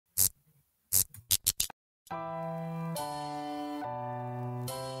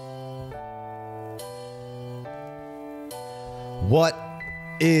What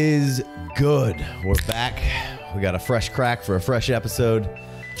is good? We're back. We got a fresh crack for a fresh episode.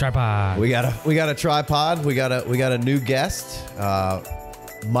 Tripod. We got a tripod. We got a new guest.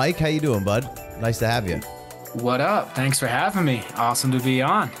 Mike, how you doing, bud? Nice to have you. What up? Thanks for having me. Awesome to be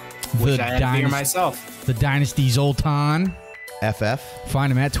on. Wish I had beer myself. The Dynasty Zoltan. FF.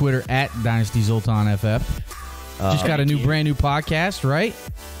 Find him at Twitter at Dynasty Zoltan FF. Just got a brand new podcast, right?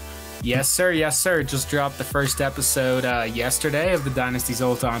 Yes, sir. Yes, sir. Just dropped the first episode yesterday of the Dynasty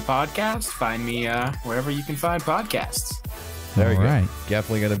Zoltan podcast. Find me wherever you can find podcasts. Very good. Right.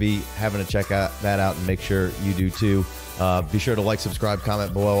 Definitely going to be having to check that out and make sure you do too. Be sure to like, subscribe,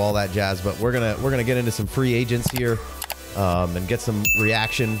 comment below, all that jazz. But we're gonna get into some free agents here and get some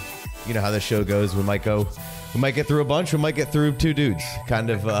reaction. You know how this show goes. We might get through a bunch. We might get through two dudes.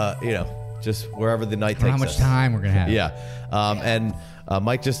 Kind of just wherever the night takes us. How much time we're gonna have? Yeah. And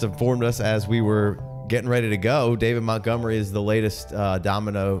Mike just informed us as we were getting ready to go, David Montgomery is the latest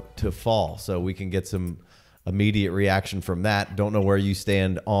domino to fall. So we can get some immediate reaction from that. Don't know where you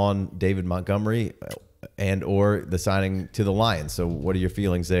stand on David Montgomery and or the signing to the Lions. So what are your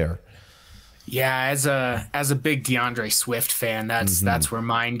feelings there? Yeah, as a big DeAndre Swift fan, that's where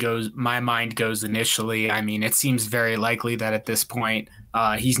my mind goes initially. I mean, it seems very likely that at this point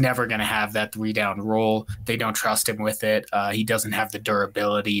he's never going to have that 3-down role. They don't trust him with it. He doesn't have the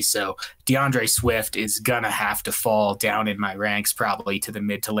durability. So DeAndre Swift is going to have to fall down in my ranks, probably to the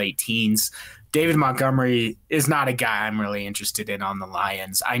mid to late teens. David Montgomery is not a guy I'm really interested in on the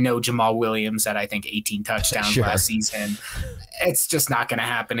Lions. I know Jamal Williams had, I think, 18 touchdowns last season. It's just not going to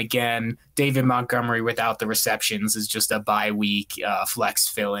happen again. David Montgomery without the receptions is just a bye week flex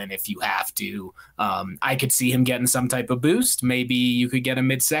fill-in if you have to. I could see him getting some type of boost. Maybe you could get a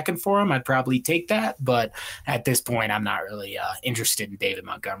mid-second for him. I'd probably take that. But at this point, I'm not really interested in David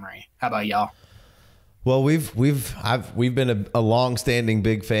Montgomery. How about y'all? Well, we've been a long-standing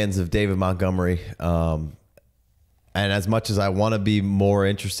big fans of David Montgomery, and as much as I want to be more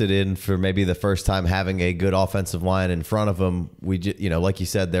interested in for maybe the first time having a good offensive line in front of him, like you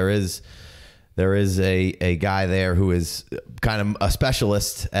said, there is a guy there who is kind of a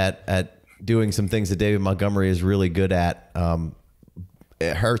specialist at doing some things that David Montgomery is really good at.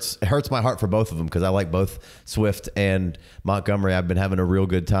 It hurts my heart for both of them because I like both Swift and Montgomery. I've been having a real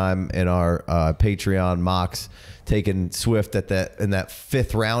good time in our Patreon mocks, taking Swift in that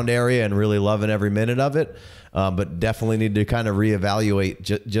 5th round area and really loving every minute of it. But definitely need to kind of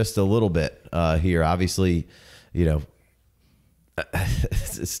reevaluate just a little bit here. Obviously, it's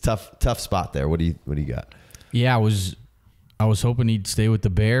tough spot there. What do you got? Yeah, I was hoping he'd stay with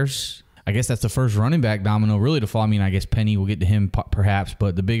the Bears. I guess that's the first running back domino really to fall. I mean, I guess Penny will get to him perhaps,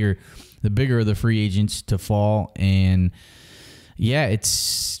 but the bigger of the free agents to fall. And yeah,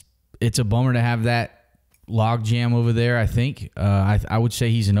 it's a bummer to have that log jam over there. I think I would say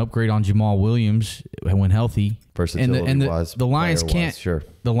he's an upgrade on Jamal Williams when healthy. Versatility-wise, the Lions can't. Sure.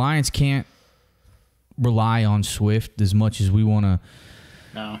 The Lions can't rely on Swift as much as we want to.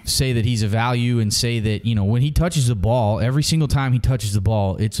 No. Say that he's a value and say that, when he touches the ball, every single time he touches the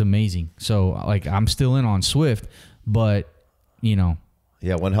ball, it's amazing. So, I'm still in on Swift, but,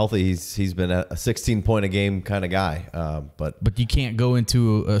 Yeah, when healthy, he's been a 16-point a game kind of guy. But you can't go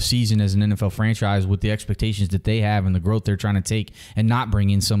into a season as an NFL franchise with the expectations that they have and the growth they're trying to take and not bring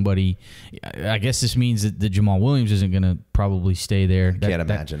in somebody. I guess this means that Jamal Williams isn't going to probably stay there. Can't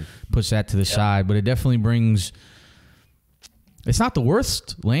imagine. That puts that to the side, but it definitely brings... It's not the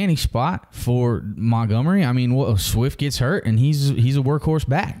worst landing spot for Montgomery. I mean, Swift gets hurt, and he's a workhorse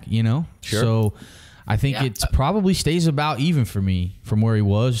back, Sure. So I think it probably stays about even for me from where he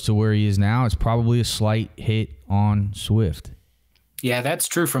was to where he is now. It's probably a slight hit on Swift. Yeah, that's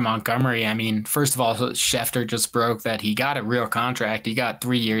true for Montgomery. I mean, first of all, Schefter just broke that he got a real contract. He got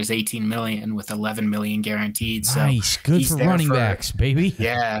 3 years, $18 million with $11 million guaranteed. Nice, so good for running backs, baby.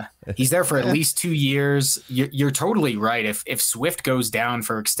 Yeah, he's there for at least 2 years. You're totally right. If Swift goes down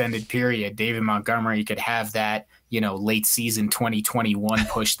for extended period, David Montgomery could have that late season 2021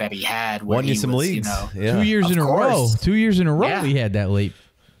 push that he had. Won you some leads. 2 years in a row. 2 years in a row, he had that late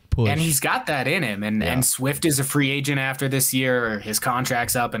push. And he's got that in him. And Swift is a free agent after this year. His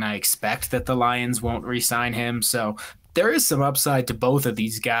contract's up, and I expect that the Lions won't re-sign him. So there is some upside to both of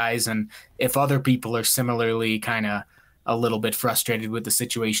these guys. And if other people are similarly kind of a little bit frustrated with the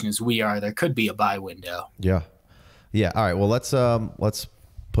situation as we are, there could be a buy window. Yeah. All right. Well, let's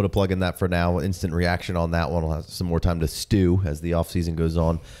put a plug in that for now. Instant reaction on that one. We'll have some more time to stew as the offseason goes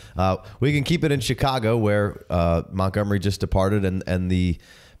on. We can keep it in Chicago where Montgomery just departed and the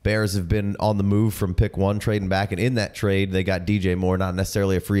Bears have been on the move from pick 1 trading back, and in that trade they got DJ Moore, not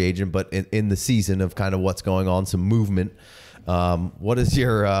necessarily a free agent, but in the season of kind of what's going on, some movement. What's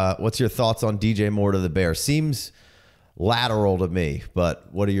your thoughts on DJ Moore to the Bears? Seems lateral to me, but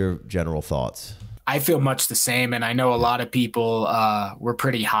what are your general thoughts? I feel much the same, and I know a lot of people were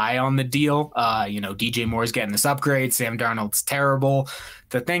pretty high on the deal. DJ Moore's getting this upgrade. Sam Darnold's terrible.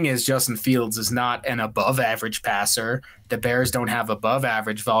 The thing is, Justin Fields is not an above-average passer. The Bears don't have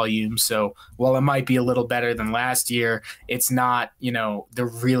above-average volume, so while it might be a little better than last year, it's not, the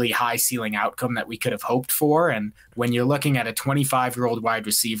really high-ceiling outcome that we could have hoped for. And when you're looking at a 25-year-old wide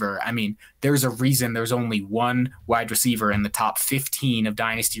receiver, I mean, there's a reason there's only one wide receiver in the top 15 of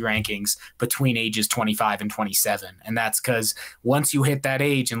Dynasty rankings between ages 25 and 27. And that's because once you hit that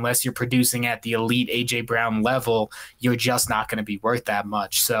age, unless you're producing at the elite A.J. Brown level, you're just not going to be worth that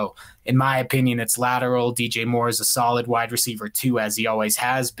much. So in my opinion, it's lateral. DJ Moore is a solid wide receiver too, as he always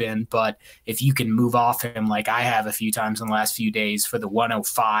has been. But if you can move off him like I have a few times in the last few days for the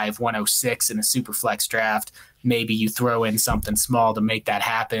 105, 106 in a super flex draft, maybe you throw in something small to make that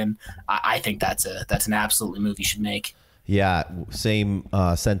happen. I think that's an absolutely move you should make. Yeah, same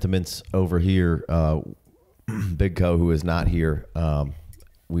sentiments over here. Big Co, who is not here,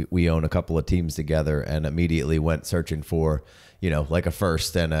 we own a couple of teams together and immediately went searching for, like a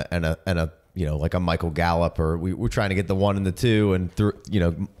first and a like a Michael Gallup, or we're trying to get the 1 and the 2 and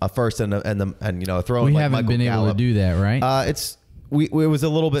a first and a throw. We like haven't Michael been able Gallup. to do that, right? It was a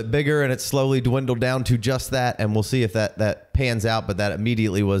little bit bigger and it slowly dwindled down to just that, and we'll see if that pans out. But that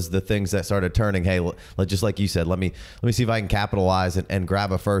immediately was the things that started turning. Hey, just like you said, let me see if I can capitalize and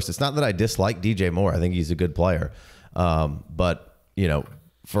grab a first. It's not that I dislike DJ Moore. I think he's a good player, but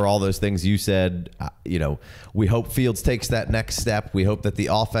for all those things you said, we hope Fields takes that next step. We hope that the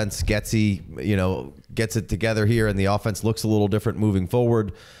offense gets it together here, and the offense looks a little different moving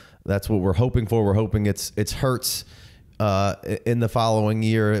forward. That's what we're hoping for. We're hoping it's Hurts in the following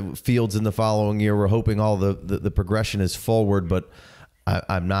year, Fields in the following year. We're hoping all the progression is forward, but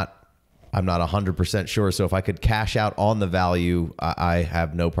I'm not 100% sure. So if I could cash out on the value, I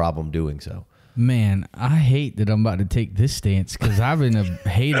have no problem doing so. Man, I hate that I'm about to take this stance because I've been a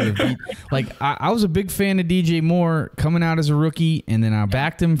hater of I was a big fan of DJ Moore coming out as a rookie, and then I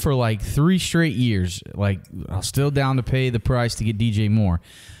backed him for like 3 straight years. Like, I was still down to pay the price to get DJ Moore.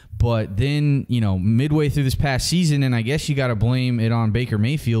 But then, midway through this past season, and I guess you got to blame it on Baker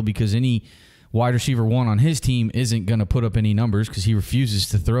Mayfield because any wide receiver 1 on his team isn't going to put up any numbers because he refuses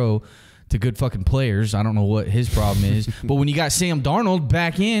to throw to good fucking players. I don't know what his problem is. But when you got Sam Darnold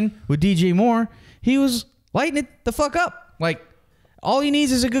back in with DJ Moore, he was lighting it the fuck up. Like, all he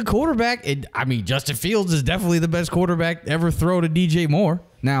needs is a good quarterback. Justin Fields is definitely the best quarterback ever throw to DJ Moore.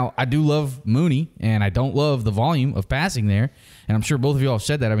 Now, I do love Mooney, and I don't love the volume of passing there. And I'm sure both of you all have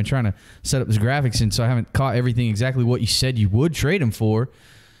said that. I've been trying to set up this graphics, and so I haven't caught everything exactly what you said you would trade him for.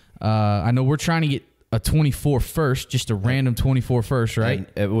 I know we're trying to get a 24 first, just a random 24 first, right? And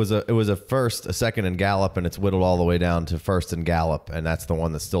it was a first, a second, and Gallup, and it's whittled all the way down to first and Gallup, and that's the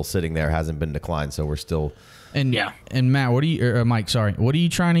one that's still sitting there, hasn't been declined. So we're still. And Matt, Mike, sorry, what are you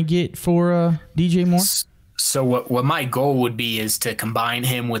trying to get for DJ Moore? So what my goal would be is to combine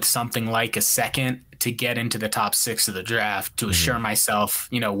him with something like a second to get into the top 6 of the draft to assure myself,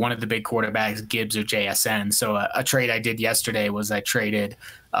 one of the big quarterbacks, Gibbs or JSN. So a trade I did yesterday was I traded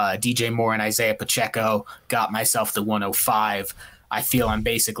DJ Moore and Isaiah Pacheco, got myself the 105. I feel I'm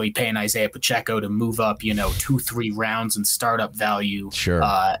basically paying Isaiah Pacheco to move up, 2-3 rounds in startup value. Sure.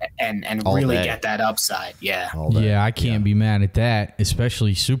 And really get that upside. Yeah. Yeah, I can't be mad at that,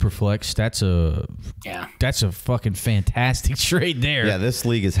 especially Superflex. That's a fucking fantastic trade there. Yeah, this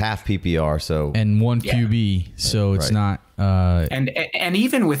league is half PPR, so and 1 QB, so it's not. And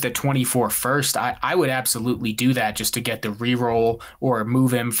even with the 24 first, I would absolutely do that just to get the reroll or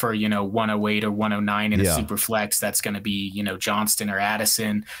move him for 108 or 109 in a super flex. That's going to be Johnston or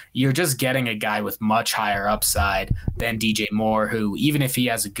Addison. You're just getting a guy with much higher upside than DJ Moore, who even if he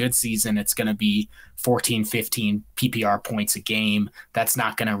has a good season, it's going to be 14, 15 PPR points a game. That's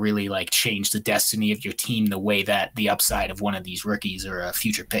not going to really change the destiny of your team the way that the upside of one of these rookies or a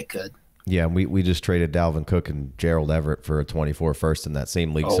future pick could. Yeah, we just traded Dalvin Cook and Gerald Everett for a 24 first in that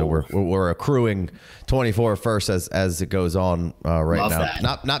same league. So we're accruing 24 first as it goes on right Love now.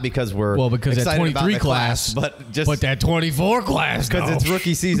 That. Not because we're because that 23 class, but that 24 class because it's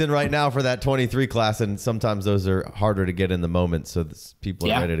rookie season right now for that 23 class, and sometimes those are harder to get in the moment. So people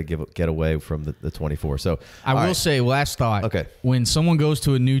are ready to get away from the 24. So I will say, last thought. Okay, when someone goes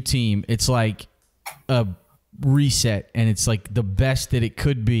to a new team, it's like a reset, and it's like the best that it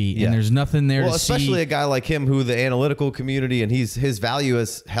could be, Yeah. and there's nothing there to see. Especially a guy like him who the analytical community and his value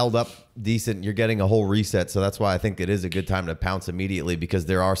has held up decent. You're getting a whole reset, so that's why I think it is a good time to pounce immediately, because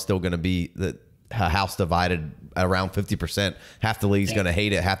there are still going to be a house divided around 50%. Half the league's going to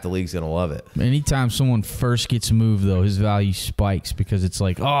hate it, half the league's going to love it. Anytime someone first gets moved, though, his value spikes, because it's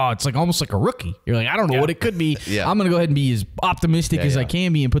like, it's like almost like a rookie. You're like, I don't know what it could be. Yeah. I'm going to go ahead and be as optimistic as I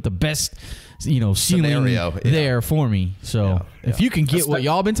can be and put the best, ceiling Scenario, there for me. So if you can get what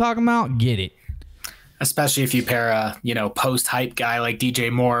y'all been talking about, get it. Especially if you pair a, post-hype guy like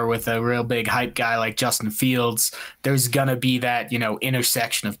DJ Moore with a real big hype guy like Justin Fields, there's going to be that,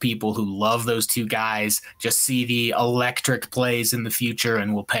 intersection of people who love those two guys, just see the electric plays in the future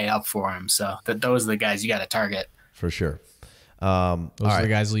and will pay up for them. So those are the guys you got to target. For sure. Those are the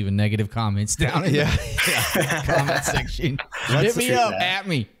guys leaving negative comments down in the comment section. Hit me up, at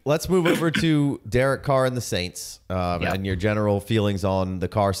me. Let's move over to Derek Carr and the Saints, and your general feelings on the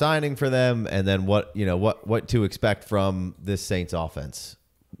Carr signing for them, and then what to expect from this Saints offense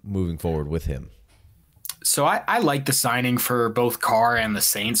moving forward with him. So I like the signing for both Carr and the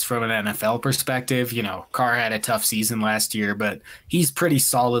Saints from an NFL perspective. Carr had a tough season last year, but he's pretty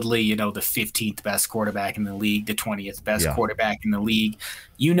solidly, the 15th best quarterback in the league, the 20th best quarterback in the league.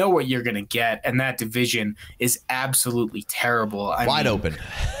 You know what you're going to get, and that division is absolutely terrible. Wide open.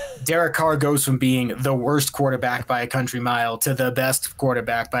 Derek Carr goes from being the worst quarterback by a country mile to the best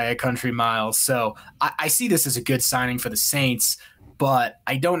quarterback by a country mile. So I see this as a good signing for the Saints, but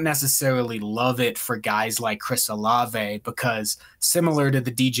I don't necessarily love it for guys like Chris Olave, because similar to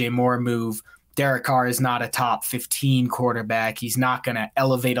the DJ Moore move, Derek Carr is not a top 15 quarterback. He's not going to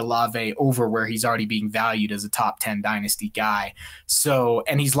elevate Olave over where he's already being valued as a top 10 dynasty guy. So,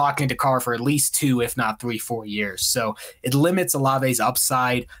 and he's locked into Carr for at least 2, if not 3, 4 years. So it limits Olave's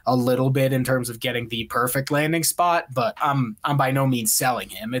upside a little bit in terms of getting the perfect landing spot, but I'm by no means selling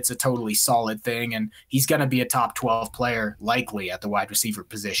him. It's a totally solid thing, and he's going to be a top 12 player likely at the wide receiver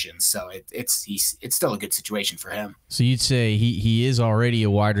position. So it's still a good situation for him. So you'd say he is already a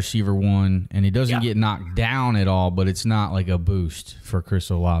wide receiver 1, and he doesn't get knocked down at all, but it's not like a boost for Chris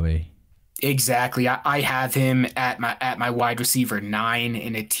Olave. Exactly. I have him at my wide receiver 9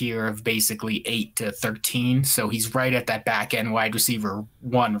 in a tier of basically 8 to 13. So he's right at that back end wide receiver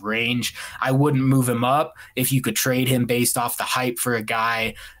 1 range. I wouldn't move him up. If you could trade him based off the hype for a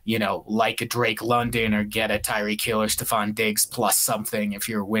guy, like a Drake London, or get a Tyreek Hill or Stephon Diggs plus something, if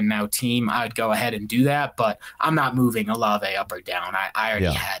you're a win now team, I would go ahead and do that. But I'm not moving Olave up or down. I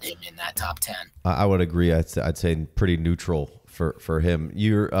already had him in that top 10. I would agree. I'd say pretty neutral for him.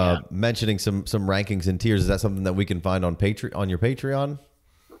 You're mentioning some rankings and tiers. Is that something that we can find on your Patreon?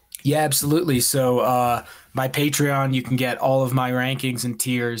 Yeah, absolutely. So my Patreon, you can get all of my rankings and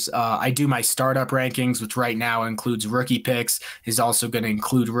tiers. I do my startup rankings, which right now includes rookie picks, is also going to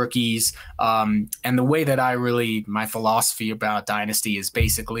include rookies. And the way that my philosophy about Dynasty is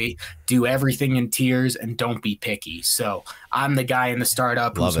basically do everything in tiers and don't be picky. So I'm the guy in the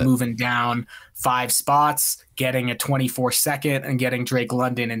startup who's moving down 5 spots, getting a 24-second and getting Drake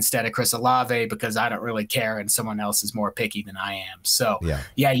London instead of Chris Olave, because I don't really care and someone else is more picky than I am. So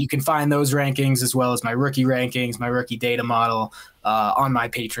you can find those rankings as well as my rookie rankings, my rookie data model on my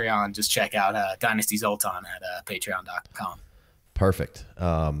Patreon. Just check out Dynasty Zoltan at patreon.com. Perfect.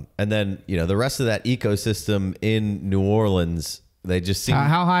 And then, the rest of that ecosystem in New Orleans, they just seem...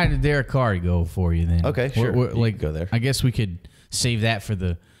 How high did Derek Carr go for you then? Okay, sure. Go there. I guess we could save that for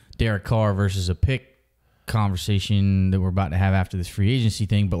the Derek Carr versus a pick conversation that we're about to have after this free agency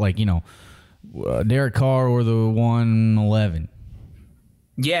thing. But Derek Carr or the 111.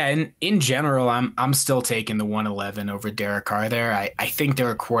 Yeah, and in general, I'm still taking the 111 over Derek Carr there. I think there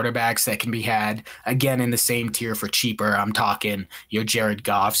are quarterbacks that can be had, again, in the same tier for cheaper. I'm talking your Jared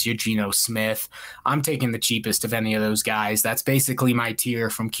Goffs, your Geno Smith. I'm taking the cheapest of any of those guys. That's basically my tier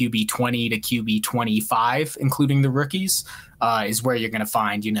from QB 20 to QB 25, including the rookies, is where you're going to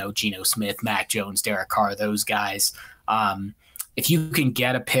find, Geno Smith, Mac Jones, Derek Carr, those guys. If you can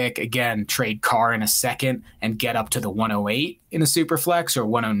get a pick, again, trade Carr in a second and get up to the 108 in a super flex or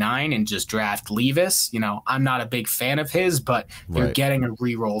 109 and just draft Levis. I'm not a big fan of his, but you're getting a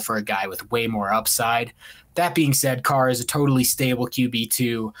reroll for a guy with way more upside. That being said, Carr is a totally stable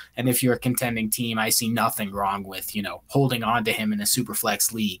QB2, and if you're a contending team, I see nothing wrong with, holding on to him in a super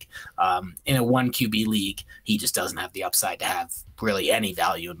flex league. In a 1 QB league, he just doesn't have the upside to have really any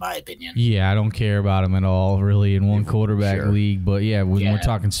value, in my opinion. Yeah, I don't care about him at all, really, in 1 quarterback league. But when we're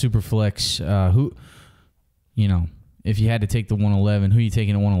talking super flex, if you had to take the 111, who are you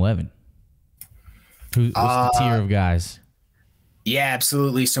taking at 111? What's the tier of guys? Yeah,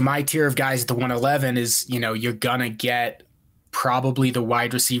 absolutely. So my tier of guys at the 111 is, you're going to get probably the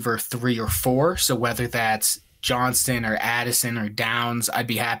wide receiver 3 or 4. So whether that's Johnston or Addison or Downs, I'd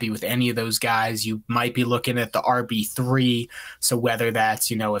be happy with any of those guys. You might be looking at the RB3. So whether that's,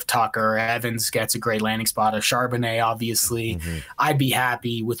 if Tucker or Evans gets a great landing spot, or Charbonnet, obviously, I'd be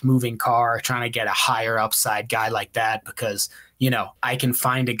happy with moving Carr, trying to get a higher upside guy like that, because I can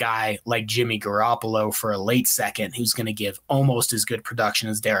find a guy like Jimmy Garoppolo for a late second who's going to give almost as good production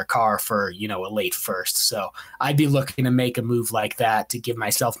as Derek Carr for, a late first. So I'd be looking to make a move like that to give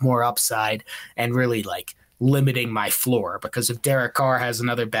myself more upside and really limiting my floor, because if Derek Carr has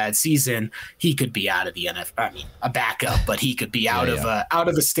another bad season, he could be out of the NFL. I mean, a backup, but he could be out of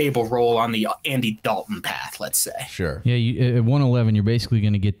a stable role on the Andy Dalton path, let's say. Sure. Yeah, at 111, you're basically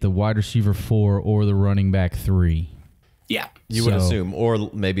going to get the wide receiver 4 or the running back 3. Yeah, you would assume, or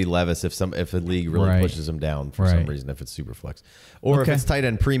maybe Levis if a league really pushes him down for some reason, if it's super flex, or if it's tight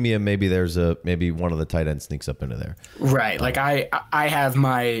end premium, maybe there's maybe one of the tight ends sneaks up into there. Right, like I have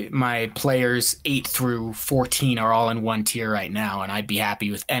my players 8 through 14 are all in one tier right now, and I'd be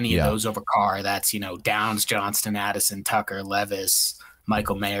happy with any of those over Carr. That's Downs, Johnston, Addison, Tucker, Levis,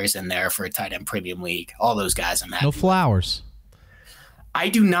 Michael Mayers in there for a tight end premium league. All those guys I'm happy. No Flowers. I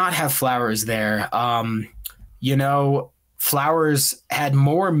do not have Flowers there. Flowers had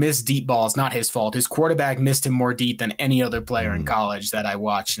more missed deep balls, not his fault. His quarterback missed him more deep than any other player in college that I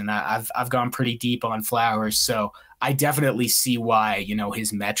watched, and I've gone pretty deep on Flowers. So I definitely see why,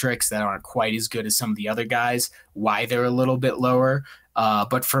 his metrics that aren't quite as good as some of the other guys, why they're a little bit lower.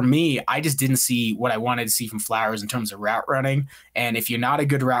 But for me, I just didn't see what I wanted to see from Flowers in terms of route running. And if you're not a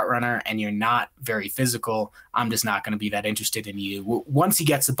good route runner and you're not very physical, I'm just not going to be that interested in you. Once he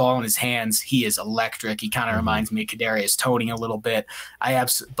gets the ball in his hands, he is electric. He kind of reminds me of Kadarius Toney a little bit.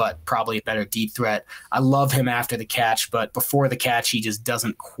 But probably a better deep threat. I love him after the catch, but before the catch, he just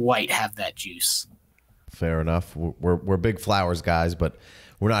doesn't quite have that juice. Fair enough. We're big Flowers guys, but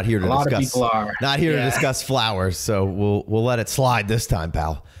we're not here to discuss. A lot of people are. Not here to discuss Flowers, so we'll let it slide this time,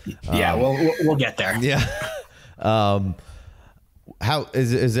 pal. Yeah, we'll get there. Yeah. How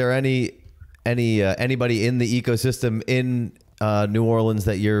is there anybody in the ecosystem in New Orleans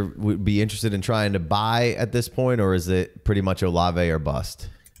that would be interested in trying to buy at this point, or is it pretty much Olave or bust?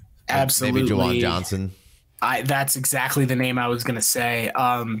 Absolutely. Maybe Juwan Johnson. That's exactly the name I was going to say.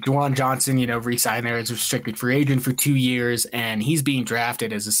 Juwan Johnson, re-signed there as a restricted free agent for 2 years, and he's being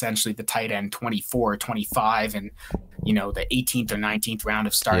drafted as essentially the tight end 24, 25, and the 18th or 19th round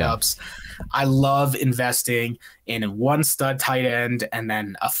of startups. Yeah. I love investing in one stud tight end and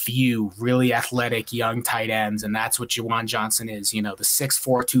then a few really athletic young tight ends, and that's what Juwan Johnson is. The 6'4",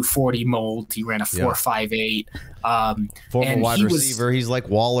 240 mold. He ran a 4.58. Former wide receiver. He's like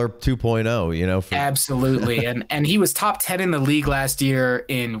Waller 2.0. Absolutely, and he was top 10 in the league last year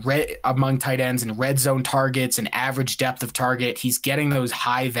among tight ends in red zone targets and average depth of target. He's getting those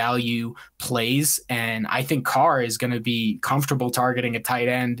high value plays, and I think Carr is going to be comfortable targeting a tight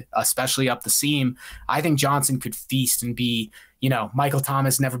end, especially up the seam. I think Johnson could feast and be, Michael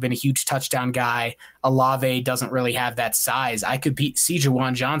Thomas never been a huge touchdown guy. Olave doesn't really have that size. I could see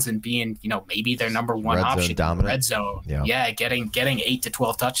Juwan Johnson being, maybe their number one option in red zone. Yeah, getting 8 to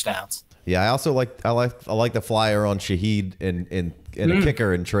 12 touchdowns. Yeah, I also like the flyer on Shaheed in a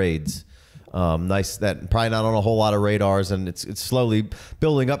kicker in trades. Nice, that probably not on a whole lot of radars, and it's slowly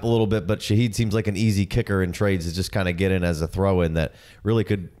building up a little bit, but Shaheed seems like an easy kicker in trades to just kind of get in as a throw-in that really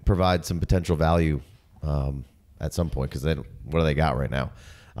could provide some potential value at some point, because what do they got right now?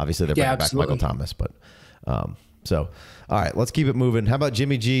 Obviously, they're bringing back Michael Thomas, but so all right, let's keep it moving. How about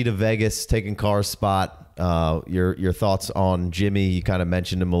Jimmy G to Vegas, taking Carr's spot? Your thoughts on Jimmy? You kind of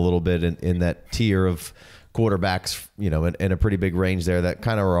mentioned him a little bit in that tier of quarterbacks, in a pretty big range there that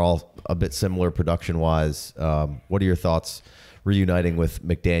kind of are all a bit similar production wise. What are your thoughts reuniting with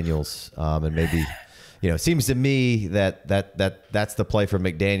McDaniels? And maybe, it seems to me that's the play for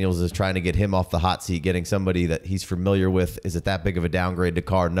McDaniels, is trying to get him off the hot seat, getting somebody that he's familiar with. Is it that big of a downgrade to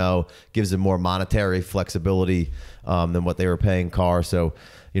Carr? No. Gives him more monetary flexibility than what they were paying Carr. So,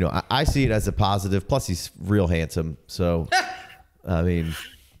 I see it as a positive. Plus, he's real handsome. So, I mean,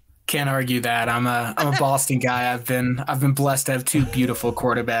 can't argue that. I'm a Boston guy. I've been blessed to have two beautiful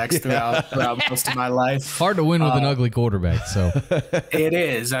quarterbacks throughout most of my life. Hard to win with an ugly quarterback. So it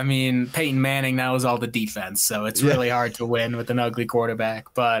is. I mean, Peyton Manning, that was all the defense, so it's really hard to win with an ugly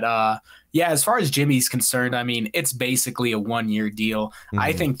quarterback. But as far as Jimmy's concerned, I mean, it's basically a 1-year deal.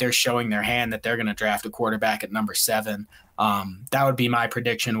 I think they're showing their hand that they're going to draft a quarterback at number 7. That would be my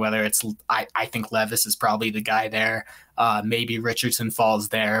prediction. Whether it's, I think Levis is probably the guy there. Maybe Richardson falls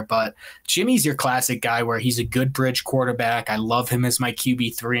there, but Jimmy's your classic guy where he's a good bridge quarterback. I love him as my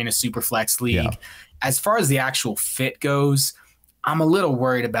QB3 in a super flex league. Yeah. As far as the actual fit goes, I'm a little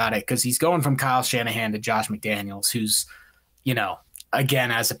worried about it because he's going from Kyle Shanahan to Josh McDaniels, who's,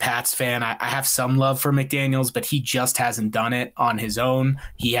 again, as a Pats fan, I have some love for McDaniels, but he just hasn't done it on his own.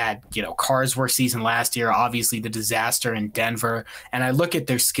 He had, Carr's worst season last year, obviously the disaster in Denver. And I look at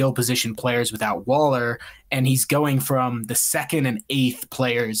their skill position players without Waller, and he's going from the 2nd and 8th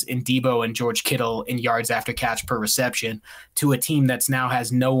players in Debo and George Kittle in yards after catch per reception to a team that's now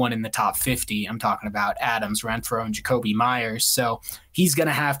has no one in the top 50. I'm talking about Adams, Renfro, and Jakobi Meyers. So he's going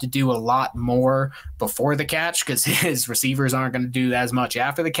to have to do a lot more before the catch because his receivers aren't going to do as much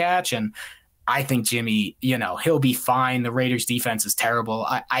after the catch. And I think Jimmy, he'll be fine. The Raiders defense is terrible.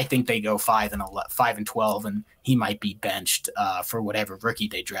 I think they go 5-12, and he might be benched for whatever rookie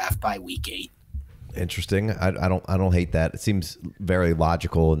they draft by week 8. Interesting. I don't hate that. It seems very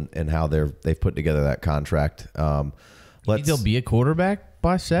logical in how they've put together that contract. Think they'll be a quarterback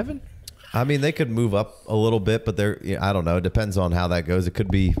by 7? I mean, they could move up a little bit, but I don't know. It depends on how that goes. It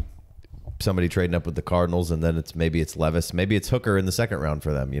could be somebody trading up with the Cardinals, and then maybe it's Levis, maybe it's Hooker in the 2nd round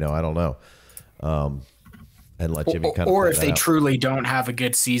for them. I don't know. And let Jimmy kind of. Or if they truly don't have a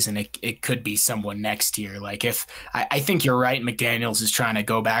good season, it could be someone next year. Like I think you're right, McDaniels is trying to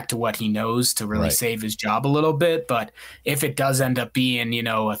go back to what he knows to really save his job a little bit. But if it does end up being,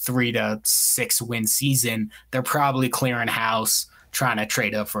 a 3 to 6 win season, they're probably clearing house, trying to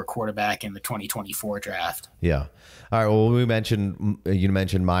trade up for a quarterback in the 2024 draft. Yeah. All right. Well, you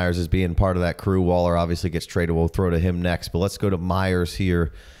mentioned Myers as being part of that crew. Waller obviously gets traded. We'll throw to him next, but let's go to Myers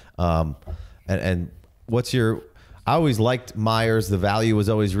here. And what's your? I always liked Myers. The value was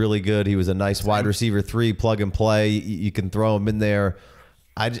always really good. He was a nice wide receiver 3, plug and play. You can throw him in there.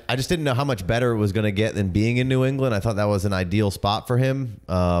 I just didn't know how much better it was going to get than being in New England. I thought that was an ideal spot for him.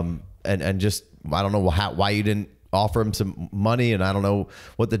 And just I don't know why you didn't offer him some money, and I don't know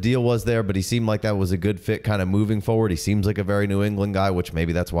what the deal was there, but he seemed like that was a good fit kind of moving forward. He seems like a very New England guy, which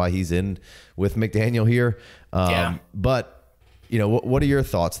maybe that's why he's in with McDaniel here. But what are your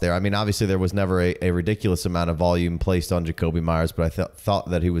thoughts there? I mean, obviously there was never a ridiculous amount of volume placed on Jakobi Meyers, but I thought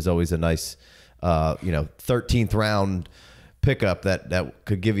that he was always a nice, 13th round pickup that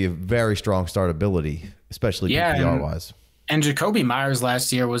could give you very strong startability, especially PPR wise. And Jakobi Meyers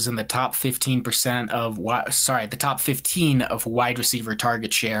last year was in the top 15% the top 15 of wide receiver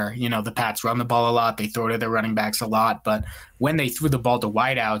target share. The Pats run the ball a lot. They throw to their running backs a lot. But when they threw the ball to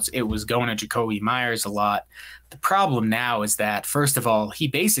wideouts, it was going to Jakobi Meyers a lot. The problem now is that, first of all, he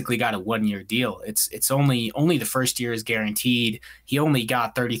basically got a 1-year deal. It's only the first year is guaranteed. He only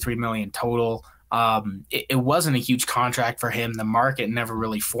got $33 million total. It wasn't a huge contract for him. The market never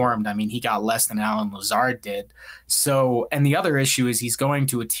really formed. I mean, he got less than Allen Lazard did. So, and the other issue is he's going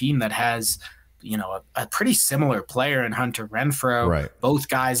to a team that has, a pretty similar player in Hunter Renfro. Right. Both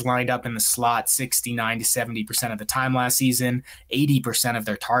guys lined up in the slot 69 to 70% of the time last season. 80% of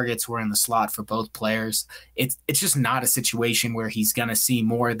their targets were in the slot for both players. It's just not a situation where he's going to see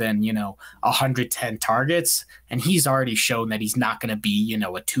more than, 110 targets. And he's already shown that he's not going to be, a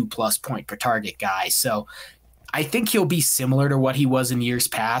 2+ point per target guy. So I think he'll be similar to what he was in years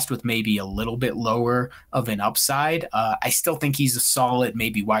past with maybe a little bit lower of an upside. I still think he's a solid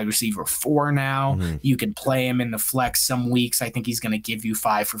maybe wide receiver 4 now. Mm-hmm. You can play him in the flex some weeks. I think he's going to give you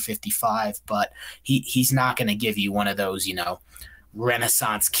 5 for 55, but he's not going to give you one of those,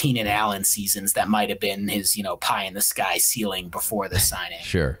 Renaissance Keenan Allen seasons that might have been his, pie in the sky ceiling before the signing.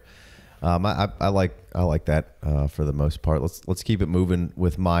 Sure. I like that for the most part. Let's keep it moving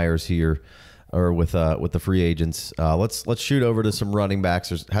with Myers here. Or with the free agents. Let's shoot over to some running backs.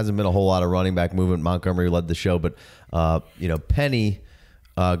 There hasn't been a whole lot of running back movement. Montgomery led the show, but Penny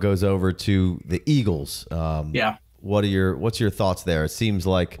goes over to the Eagles. What's your thoughts there? It seems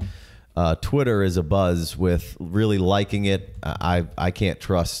like Twitter is abuzz with really liking it. I can't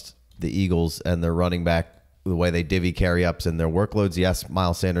trust the Eagles and their running back the way they divvy carry ups and their workloads. Yes,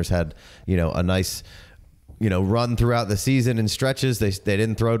 Miles Sanders had a nice run throughout the season in stretches. They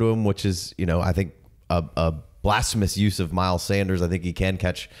didn't throw to him, which is, I think a blasphemous use of Miles Sanders. I think he can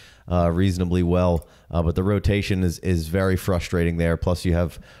catch reasonably well, but the rotation is very frustrating there. Plus you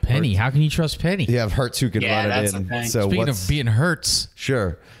have Penny. Hurts. How can you trust Penny? You have Hurts who can run it in. So speaking of being Hurts.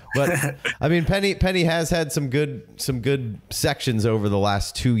 Sure. But I mean, Penny has had some good sections over the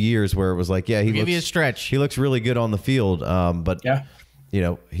last 2 years where it was like, yeah, give you a stretch. He looks really good on the field. But yeah.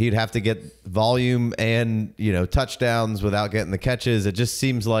 He'd have to get volume and, touchdowns without getting the catches. It just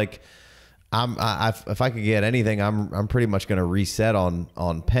seems like if I could get anything, I'm pretty much going to reset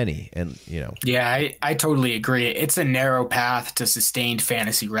on Penny, and Yeah, I totally agree. It's a narrow path to sustained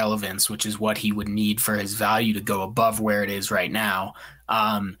fantasy relevance, which is what he would need for his value to go above where it is right now.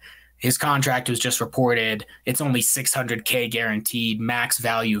 His contract was just reported. It's only $600K guaranteed, max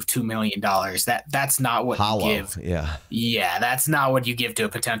value of $2 million. That's not what you give. Yeah, that's not what you give to a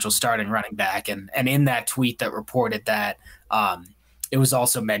potential starting running back. And in that tweet that reported that, it was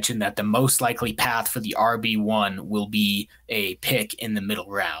also mentioned that the most likely path for the RB1 will be a pick in the middle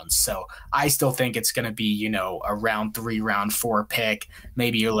rounds. So I still think it's going to be, a round 3, round 4 pick.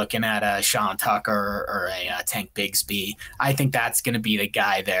 Maybe you're looking at a Sean Tucker or a Tank Bigsby. I think that's going to be the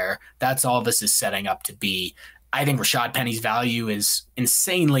guy there. That's all this is setting up to be. I think Rashaad Penny's value is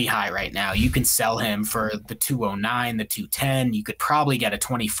insanely high right now. You can sell him for the 209, the 210. You could probably get a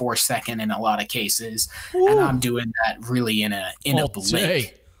 24-second in a lot of cases. Ooh. And I'm doing that really in a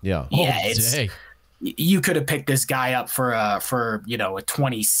blink. Yeah. You could have picked this guy up for a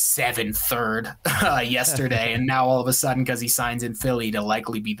 27 third yesterday, and now all of a sudden, because he signs in Philly to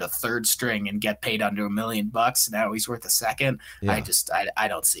likely be the 3rd string and get paid under $1 million, now he's worth a second. Yeah. I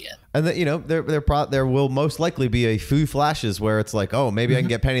don't see it. And there will most likely be a few flashes where it's like, oh, maybe I can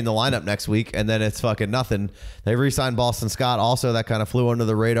get Penny in the lineup next week, and then it's fucking nothing. They re-signed Boston Scott. Also, that kind of flew under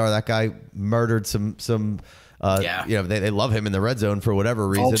the radar. That guy murdered some. They love him in the red zone for whatever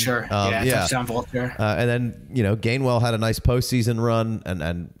reason. Vulture. Touchdown Vulture. And then, Gainwell had a nice postseason run,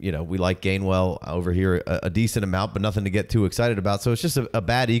 and we like Gainwell over here a decent amount, but nothing to get too excited about. So it's just a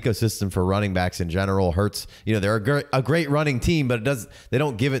bad ecosystem for running backs in general. Hurts, they're a great running team, but they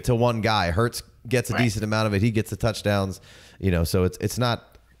don't give it to one guy. Hurts gets a decent amount of it. He gets the touchdowns, so it's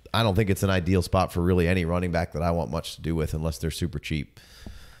not, I don't think it's an ideal spot for really any running back that I want much to do with unless they're super cheap.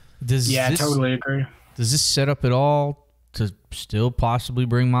 Totally agree. Does this set up at all to still possibly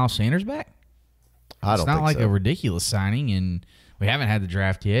bring Miles Sanders back? I don't think so. It's not like a ridiculous signing, and we haven't had the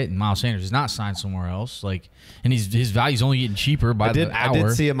draft yet, and Miles Sanders is not signed somewhere else. And his value's only getting cheaper by the hour. I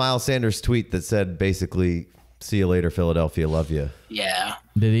did see a Miles Sanders tweet that said basically, "See you later, Philadelphia. Love you." Yeah.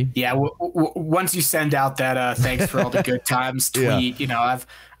 Did he? Yeah. Once you send out that thanks for all the good times tweet,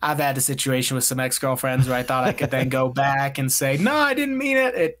 I've had a situation with some ex-girlfriends where I thought I could then go back and say, no, I didn't mean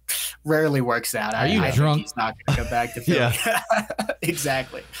it. It rarely works out. Are you drunk? Think he's not going to go back to Philly. Yeah.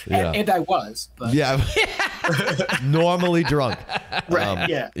 Exactly. Yeah. And I was. But. Yeah. Normally drunk.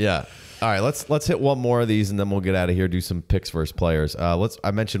 Right. Yeah. All right, let's hit one more of these and then we'll get out of here. Do some picks versus players.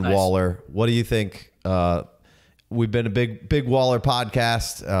 I mentioned nice. Waller. What do you think? We've been a big Waller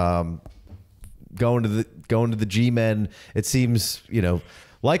podcast. Going to the G-men. It seems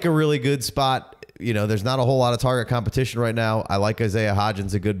like a really good spot. There's not a whole lot of target competition right now. I like Isaiah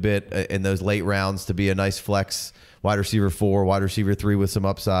Hodgins a good bit in those late rounds to be a nice flex wide receiver 4, wide receiver 3 with some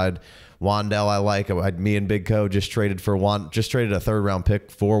upside. Wandell, I like. Me and Big Co just traded a 3rd round pick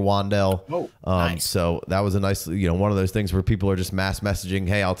for Wandell. Oh, nice. So that was a nice, one of those things where people are just mass messaging,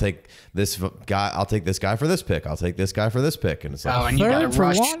 hey, I'll take this guy. I'll take this guy for this pick. I'll take this guy for this pick. And it's like, and you got to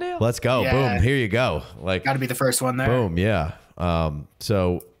rush. Let's go. Yeah. Boom. Here you go. Got to be the first one there. Boom. Yeah.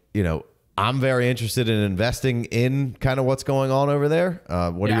 So, I'm very interested in investing in kind of what's going on over there.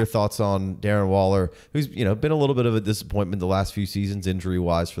 What are your thoughts on Darren Waller, who's been a little bit of a disappointment the last few seasons, injury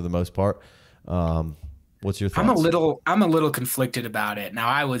wise for the most part? What's your thoughts? I'm a little conflicted about it.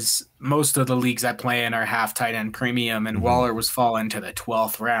 Now, most of the leagues I play in are half tight end premium, and Waller was falling to the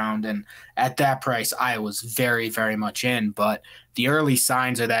 12th round, and at that price, I was very, very much in. But the early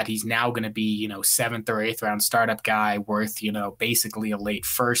signs are that he's now going to be, 7th or 8th round startup guy worth, basically a late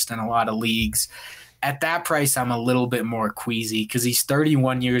first in a lot of leagues. At that price, I'm a little bit more queasy because he's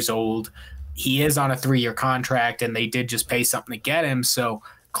 31 years old. He is on a 3-year contract, and they did just pay something to get him. So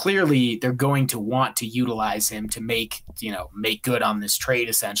clearly they're going to want to utilize him to make good on this trade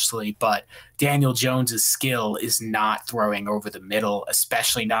essentially. But Daniel Jones's skill is not throwing over the middle,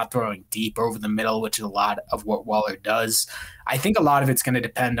 especially not throwing deep over the middle, which is a lot of what Waller does. I think a lot of it's going to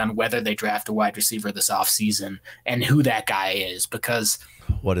depend on whether they draft a wide receiver this offseason and who that guy is, because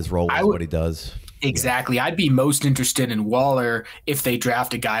what his role is, what he does. Exactly. I'd be most interested in Waller if they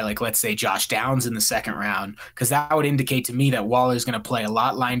draft a guy like, let's say, Josh Downs in the 2nd round, because that would indicate to me that Waller's going to play a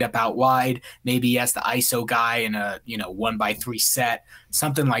lot lined up out wide. Maybe he has the ISO guy in a 1x3 set,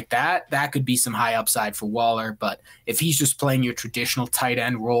 something like that. That could be some high upside for Waller. But if he's just playing your traditional tight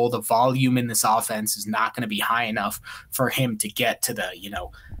end role, the volume in this offense is not going to be high enough for him to get to the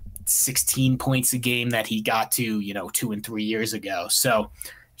 16 points a game that he got to 2 and 3 years ago. So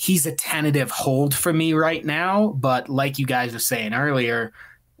he's a tentative hold for me right now, but like you guys were saying earlier,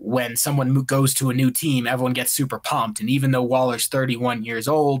 when someone goes to a new team, everyone gets super pumped. And even though Waller's 31 years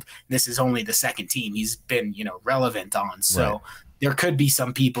old, this is only the second team he's been, relevant on. So there could be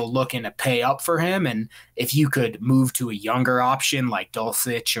some people looking to pay up for him. And if you could move to a younger option like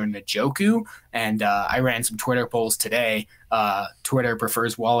Dulcich or Njoku, and I ran some Twitter polls today, Twitter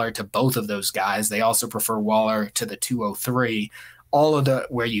prefers Waller to both of those guys. They also prefer Waller to the 203. All of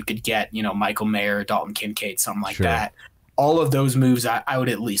where you could get, Michael Mayer, Dalton Kincaid, something like that. All of those moves I would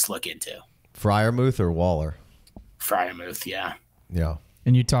at least look into. Freiermuth or Waller? Freiermuth, yeah. Yeah.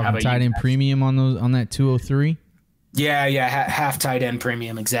 And you're talking tight end premium on that 203? Yeah, half tight end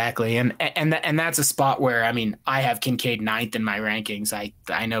premium, exactly. And that's a spot where, I have Kincaid 9th in my rankings.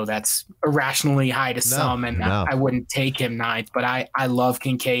 I know that's irrationally high to some, and I wouldn't take him 9th, but I love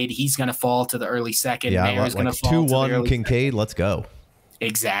Kincaid. He's going to fall to the early second. Yeah, Mayer's going to fall 2-1 to the early Kincaid, second. let's go.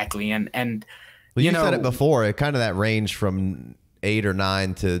 Exactly. And well, you said it before, it kind of that range from 8 or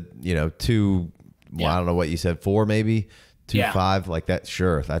 9 to, 2, I don't know what you said, 4 maybe, 2, 5, like that.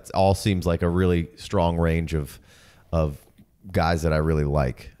 Sure. That all seems like a really strong range of guys that I really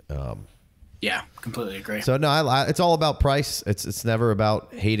like. Yeah, completely agree. So no, it's all about price. It's never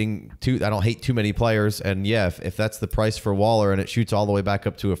about hating I don't hate too many players. And yeah, if that's the price for Waller and it shoots all the way back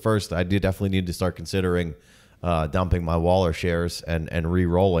up to a first, I do definitely need to start considering dumping my Waller shares and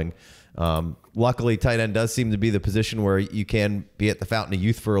re-rolling. Luckily, tight end does seem to be the position where you can be at the fountain of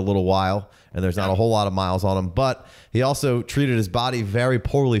youth for a little while, and there's not a whole lot of miles on him. But he also treated his body very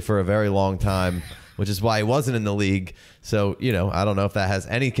poorly for a very long time, which is why he wasn't in the league. So, I don't know if that has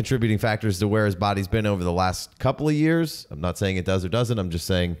any contributing factors to where his body's been over the last couple of years. I'm not saying it does or doesn't. I'm just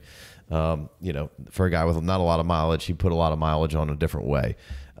saying, for a guy with not a lot of mileage, he put a lot of mileage on a different way.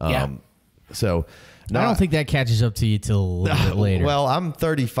 So no, I don't think that catches up to you till a little bit later. Well, I'm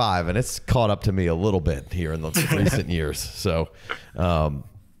 35, and it's caught up to me a little bit here in the recent years. So,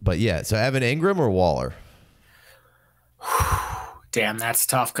 but yeah, so Evan Ingram or Waller? Damn, that's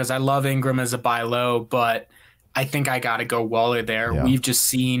tough because I love Ingram as a buy low, but I think I got to go Waller there. Yeah.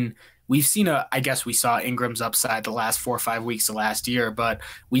 I guess we saw Ingram's upside the last 4 or 5 weeks of last year, but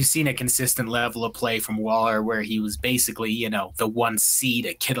we've seen a consistent level of play from Waller where he was basically, the 1 seed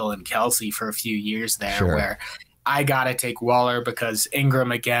at Kittle and Kelsey for a few years there, where I got to take Waller because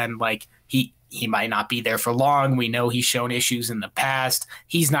Ingram, again, like he might not be there for long. We know he's shown issues in the past.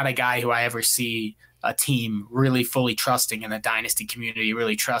 He's not a guy who I ever see a team really fully trusting in the dynasty community,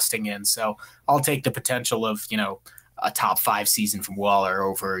 really trusting in. So I'll take the potential of, a top 5 season from Waller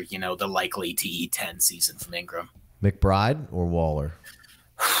over, the likely TE10 season from Ingram. McBride or Waller?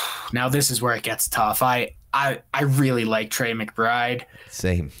 Now this is where it gets tough. I really like Trey McBride.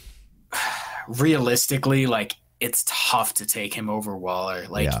 Same. Realistically, it's tough to take him over Waller.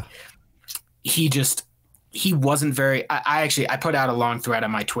 He wasn't very. I put out a long thread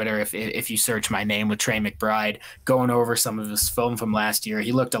on my Twitter. If you search my name with Trey McBride, going over some of his film from last year,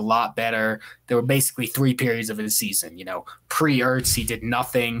 he looked a lot better. There were basically 3 periods of his season. Pre-Ertz, he did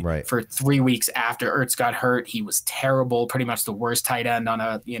nothing. Right. For 3 weeks after Ertz got hurt, he was terrible, pretty much the worst tight end on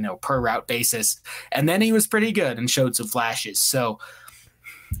a per route basis. And then he was pretty good and showed some flashes. So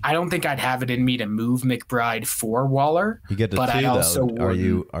I don't think I'd have it in me to move McBride for Waller. You get a 2 though.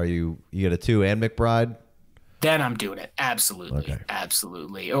 You get a 2 and McBride? Then I'm doing it. Absolutely. Okay.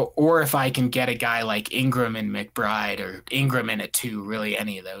 Absolutely. Or if I can get a guy like Ingram and McBride or Ingram in a 2, really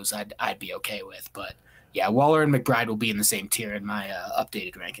any of those I'd be okay with. But yeah, Waller and McBride will be in the same tier in my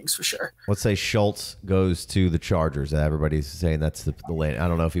updated rankings for sure. Let's say Schultz goes to the Chargers. Everybody's saying that's the lane. I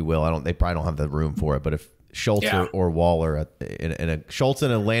don't know if he will. They probably don't have the room for it. But if Schultz or Waller in a Schultz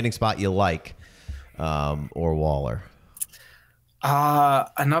in a landing spot you like, or Waller.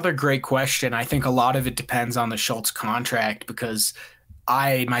 Another great question. I think a lot of it depends on the Schultz contract because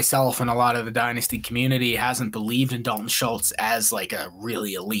I myself and a lot of the dynasty community hasn't believed in Dalton Schultz as like a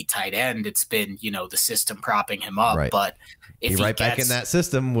really elite tight end. It's been, the system propping him up, but if he's back in that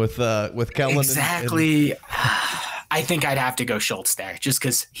system with Kellen. Exactly. I think I'd have to go Schultz there just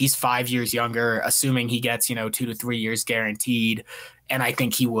because he's 5 years younger, assuming he gets, 2 to 3 years guaranteed. And I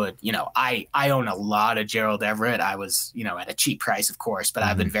think he would, I own a lot of Gerald Everett. I was, at a cheap price, of course, but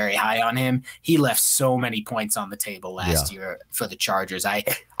I've been very high on him. He left so many points on the table last year for the Chargers. I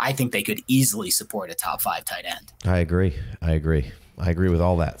think they could easily support a top 5 tight end. I agree with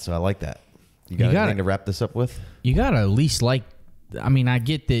all that. So I like that. You got anything to wrap this up with? You got to at least I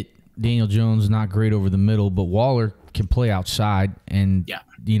get that Daniel Jones not great over the middle, but Waller can play outside and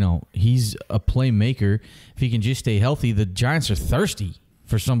he's a playmaker. If he can just stay healthy, the Giants are thirsty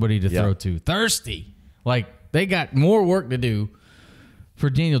for somebody to throw to. Thirsty. Like they got more work to do for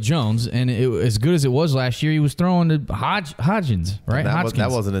Daniel Jones, and as good as it was last year, he was throwing to Hodgins, right?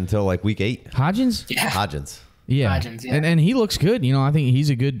 That wasn't until like week 8. Hodgins? Yeah. Hodgins. Yeah. Hodgins, yeah. And he looks good. You know, I think he's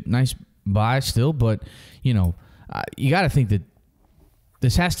a good, nice buy still, but, you know, you got to think that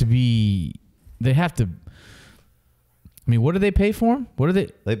this has to be, they have to, I mean, what do they pay for him? What are they?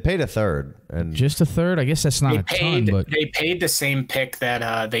 They paid a third, and just a third. I guess that's not a ton, but they paid the same pick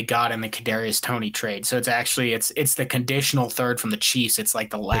that they got in the Kadarius Toney trade. So it's actually it's the conditional third from the Chiefs. It's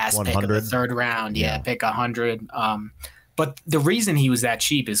like the last pick of the third round. Yeah, pick 100. But the reason he was that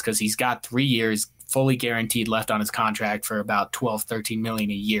cheap is because he's got 3 years fully guaranteed left on his contract for about 12, 13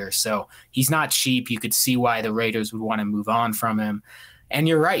 million a year. So he's not cheap. You could see why the Raiders would want to move on from him. And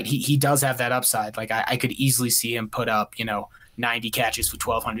you're right. He does have that upside. Like I could easily see him put up, 90 catches for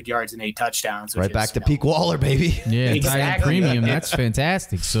 1,200 yards and 8 touchdowns. Right back to peak Waller, baby. Yeah, exactly. Premium. That's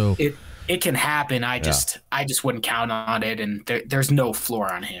fantastic. So it can happen. I just wouldn't count on it. And there's no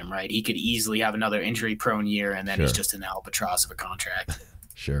floor on him, right? He could easily have another injury-prone year, and then he's just an albatross of a contract.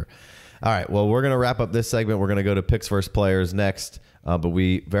 Sure. All right. Well, we're going to wrap up this segment. We're going to go to picks versus players next. But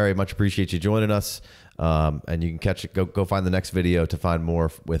we very much appreciate you joining us. And you can catch it. Go find the next video to find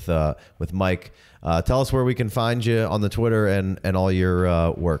more with Mike. Tell us where we can find you on the Twitter and all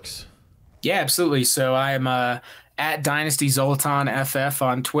your works. Yeah, absolutely. So I'm at Dynasty Zoltan FF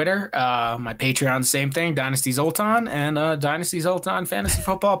on Twitter. My Patreon, same thing, Dynasty Zoltan, and Dynasty Zoltan Fantasy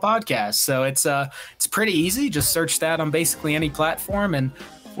Football Podcast. So it's pretty easy. Just search that on basically any platform, and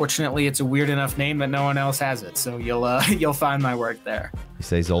fortunately, it's a weird enough name that no one else has it. So you'll find my work there. You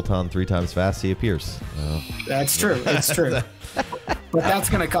say Zoltan 3 times fast, he appears. That's true. It's true. But that's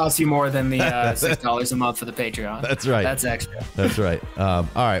going to cost you more than the $6 a month for the Patreon. That's right. That's extra. That's right. All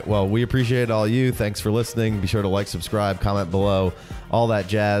right. Well, we appreciate all you. Thanks for listening. Be sure to like, subscribe, comment below, all that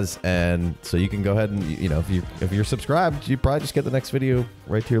jazz. And so you can go ahead and, if you're subscribed, you probably just get the next video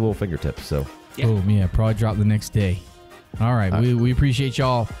right to your little fingertips. So, probably drop the next day. All right. We appreciate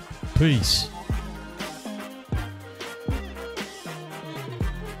y'all. Peace.